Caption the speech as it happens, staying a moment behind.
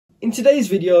In today's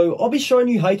video, I'll be showing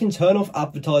you how you can turn off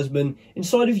advertisement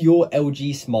inside of your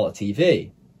LG Smart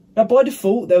TV. Now by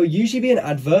default, there will usually be an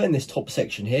advert in this top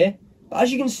section here, but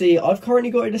as you can see, I've currently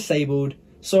got it disabled,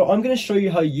 so I'm going to show you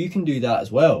how you can do that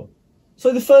as well.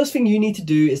 So the first thing you need to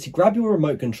do is to grab your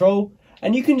remote control,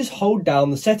 and you can just hold down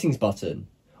the settings button.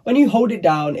 When you hold it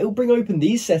down, it will bring open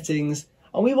these settings,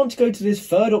 and we want to go to this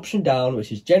third option down,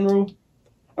 which is General.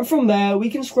 And from there, we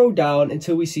can scroll down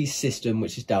until we see System,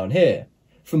 which is down here.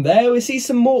 From there, we see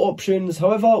some more options.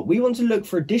 However, we want to look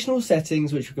for additional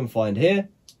settings, which we can find here.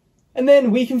 And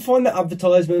then we can find the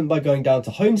advertisement by going down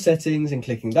to Home Settings and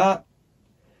clicking that.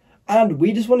 And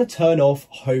we just want to turn off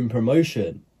Home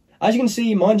Promotion. As you can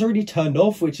see, mine's already turned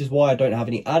off, which is why I don't have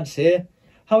any ads here.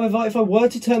 However, if I were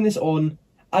to turn this on,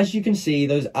 as you can see,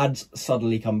 those ads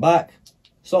suddenly come back.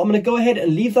 So I'm going to go ahead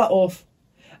and leave that off.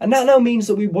 And that now means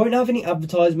that we won't have any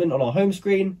advertisement on our home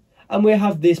screen, and we'll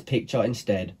have this picture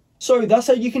instead. So that's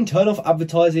how you can turn off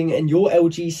advertising in your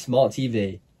LG Smart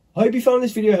TV. I hope you found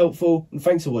this video helpful, and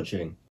thanks for watching.